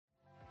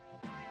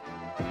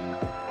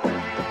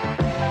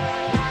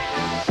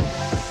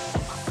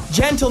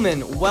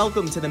Gentlemen,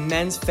 welcome to the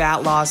Men's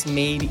Fat Loss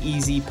Made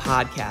Easy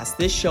podcast.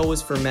 This show is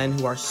for men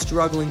who are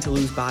struggling to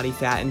lose body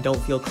fat and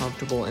don't feel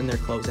comfortable in their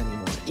clothes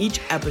anymore.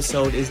 Each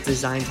episode is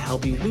designed to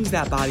help you lose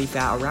that body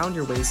fat around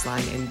your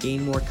waistline and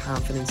gain more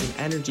confidence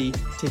and energy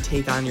to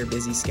take on your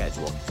busy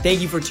schedule.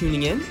 Thank you for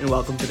tuning in and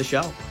welcome to the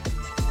show.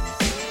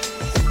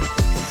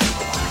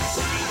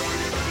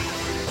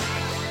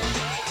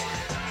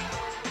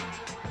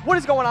 What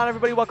is going on,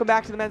 everybody? Welcome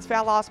back to the Men's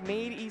Fat Loss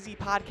Made Easy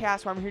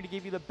podcast, where I'm here to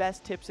give you the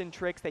best tips and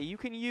tricks that you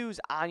can use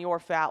on your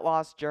fat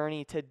loss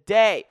journey.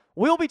 Today,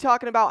 we'll be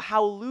talking about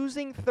how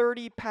losing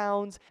 30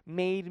 pounds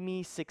made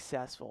me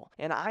successful.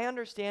 And I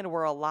understand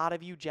where a lot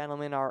of you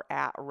gentlemen are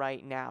at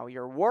right now.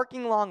 You're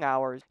working long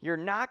hours, you're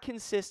not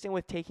consistent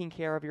with taking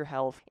care of your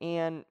health,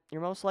 and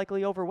you're most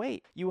likely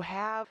overweight. You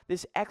have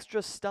this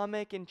extra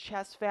stomach and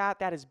chest fat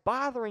that is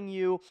bothering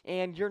you,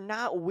 and you're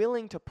not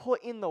willing to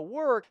put in the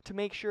work to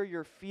make sure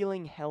you're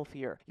feeling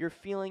healthier, you're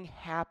feeling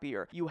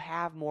happier, you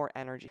have more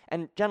energy.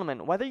 And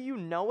gentlemen, whether you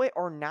know it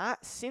or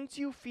not, since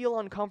you feel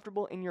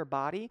uncomfortable in your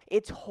body,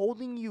 it's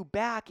holding you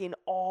back in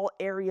all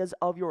areas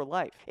of your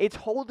life. It's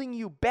holding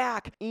you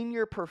back in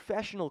your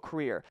professional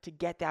career to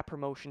get that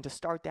promotion, to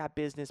start that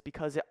business,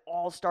 because it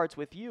all starts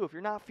with you. If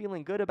you're not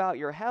feeling good about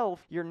your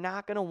health, you're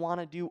not going to want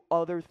to do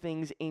other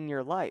things in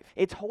your life.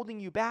 It's holding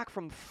you back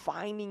from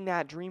finding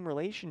that dream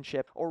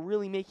relationship or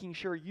really making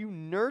sure you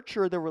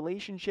nurture the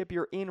relationship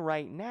you're in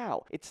right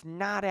now. It's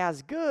not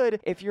as good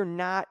if you're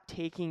not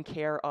taking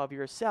care of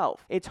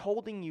yourself. It's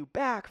holding you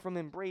back from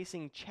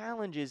embracing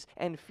challenges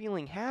and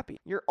feeling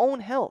happy. Your own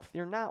health,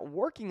 you're not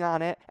working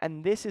on it,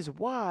 and this is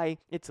why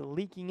it's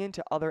leaking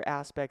into other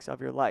aspects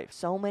of your life.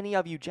 So many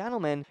of you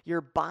gentlemen, you're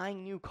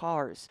buying new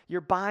cars, you're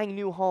buying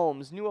new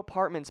homes, new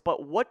apartments,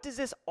 but what does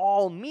this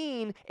all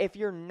mean if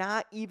you're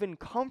not even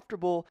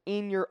comfortable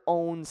in your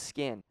own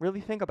skin? Really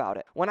think about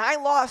it. When I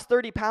lost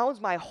 30 pounds,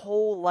 my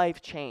whole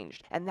life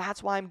changed, and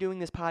that's why I'm doing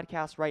this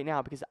podcast right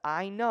now, because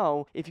I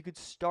know if you could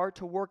start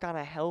to work on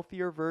a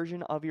healthier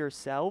version of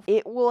yourself,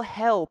 it will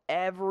help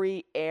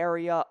every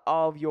area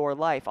of your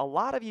life. A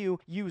lot of you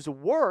use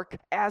work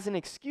as an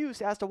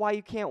excuse as to why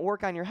you can't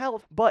work on your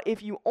health, but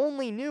if you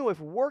only knew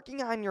if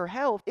working on your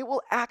health, it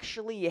will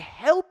actually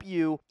help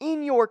you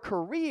in your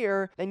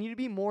career, then you'd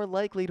be more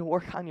likely to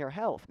work on your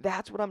health.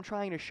 That's what I'm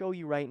trying to show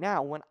you right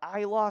now. When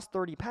I lost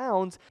 30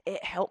 pounds,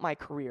 it helped my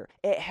career,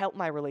 it helped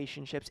my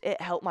relationships,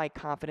 it helped my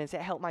confidence,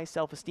 it helped my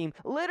self-esteem,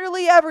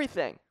 literally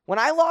everything. When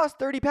I lost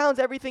 30 pounds,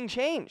 everything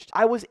changed.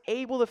 I was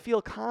able to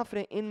feel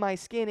confident in my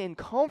skin and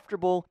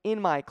comfortable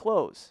in my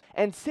clothes.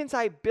 And since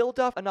I built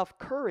up enough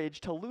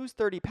courage to lose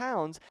 30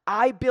 pounds,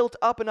 I built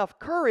up enough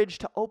courage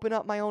to open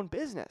up my own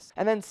business.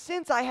 And then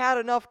since I had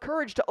enough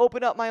courage to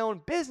open up my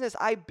own business,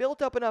 I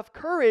built up enough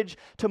courage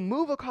to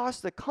move across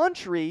the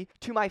country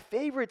to my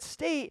favorite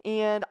state,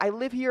 and I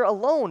live here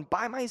alone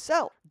by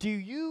myself. Do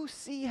you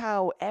see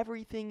how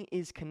everything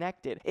is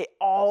connected? It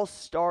all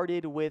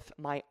started with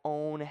my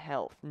own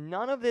health.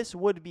 None of this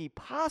would be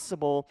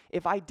possible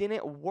if I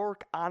didn't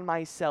work on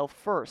myself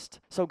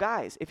first. So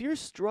guys, if you're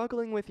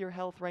struggling with your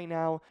health right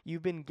now,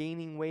 you've been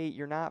gaining weight,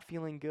 you're not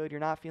feeling good, you're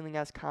not feeling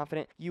as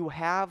confident, you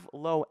have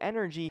low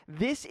energy,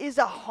 this is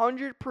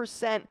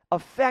 100%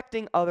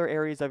 affecting other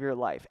areas of your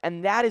life.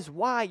 And that is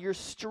why you're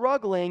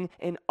struggling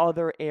in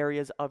other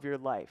areas of your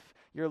life.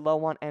 You're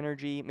low on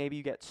energy, maybe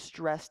you get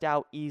stressed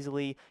out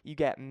easily, you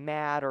get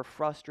mad or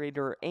frustrated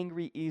or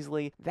angry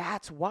easily.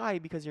 That's why,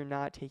 because you're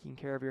not taking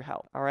care of your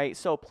health. All right,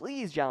 so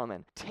please,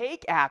 gentlemen,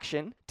 take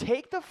action,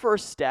 take the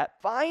first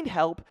step, find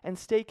help, and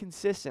stay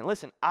consistent.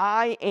 Listen,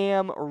 I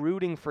am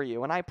rooting for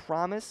you, and I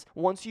promise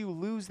once you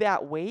lose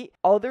that weight,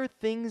 other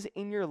things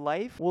in your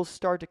life will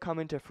start to come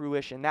into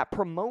fruition. That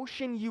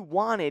promotion you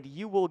wanted,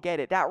 you will get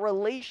it. That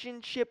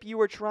relationship you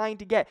were trying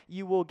to get,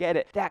 you will get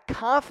it. That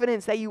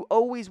confidence that you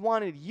always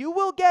wanted, you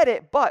will get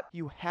it, but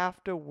you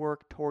have to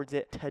work towards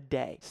it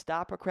today.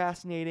 Stop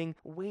procrastinating,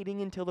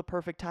 waiting until the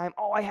perfect time.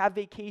 Oh, I have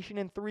vacation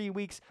in 3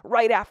 weeks.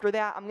 Right after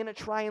that, I'm going to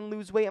try and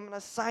lose weight. I'm going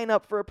to sign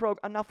up for a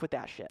program. Enough with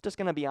that shit. Just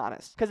going to be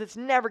honest, because it's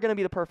never going to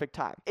be the perfect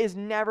time. It's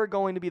never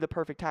going to be the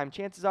perfect time.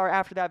 Chances are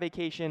after that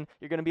vacation,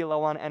 you're going to be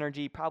low on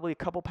energy, probably a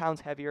couple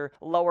pounds heavier,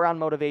 lower on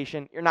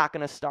motivation. You're not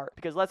going to start,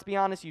 because let's be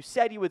honest, you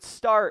said you would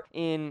start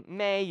in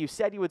May, you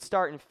said you would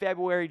start in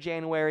February,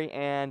 January,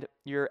 and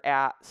you're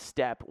at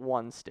step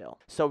 1 still.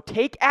 So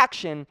take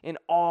action in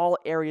all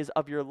areas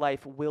of your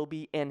life will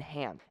be in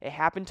hand. It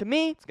happened to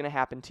me. It's going to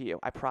happen to you.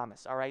 I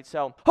promise. All right.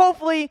 So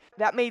hopefully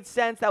that made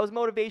sense. That was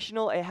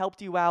motivational. It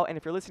helped you out. And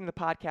if you're listening to the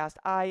podcast,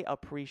 I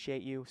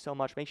appreciate you so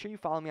much. Make sure you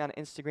follow me on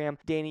Instagram,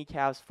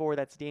 DannyCavs4.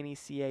 That's Danny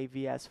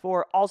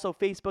CAVS4. Also,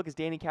 Facebook is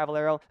Danny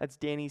Cavallaro. That's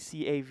Danny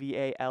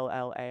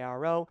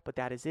CAVALLARO. But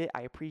that is it.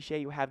 I appreciate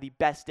you. Have the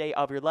best day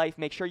of your life.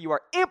 Make sure you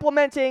are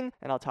implementing,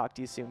 and I'll talk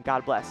to you soon.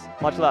 God bless.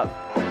 Much love.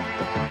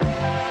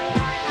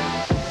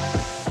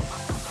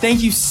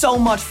 Thank you so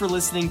much for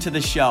listening to the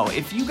show.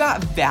 If you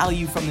got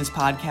value from this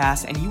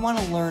podcast and you want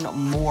to learn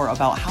more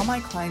about how my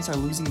clients are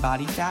losing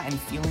body fat and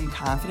feeling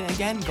confident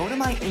again, go to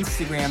my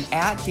Instagram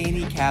at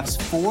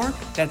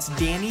DannyCavs4. That's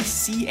Danny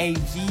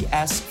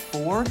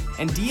CAVS4,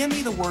 and DM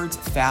me the words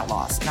fat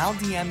loss, and I'll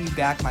DM you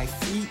back my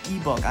free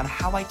ebook on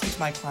how I teach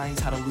my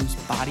clients how to lose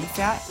body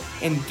fat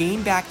and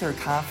gain back their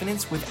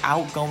confidence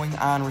without going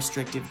on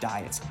restrictive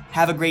diets.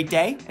 Have a great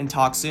day and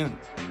talk soon.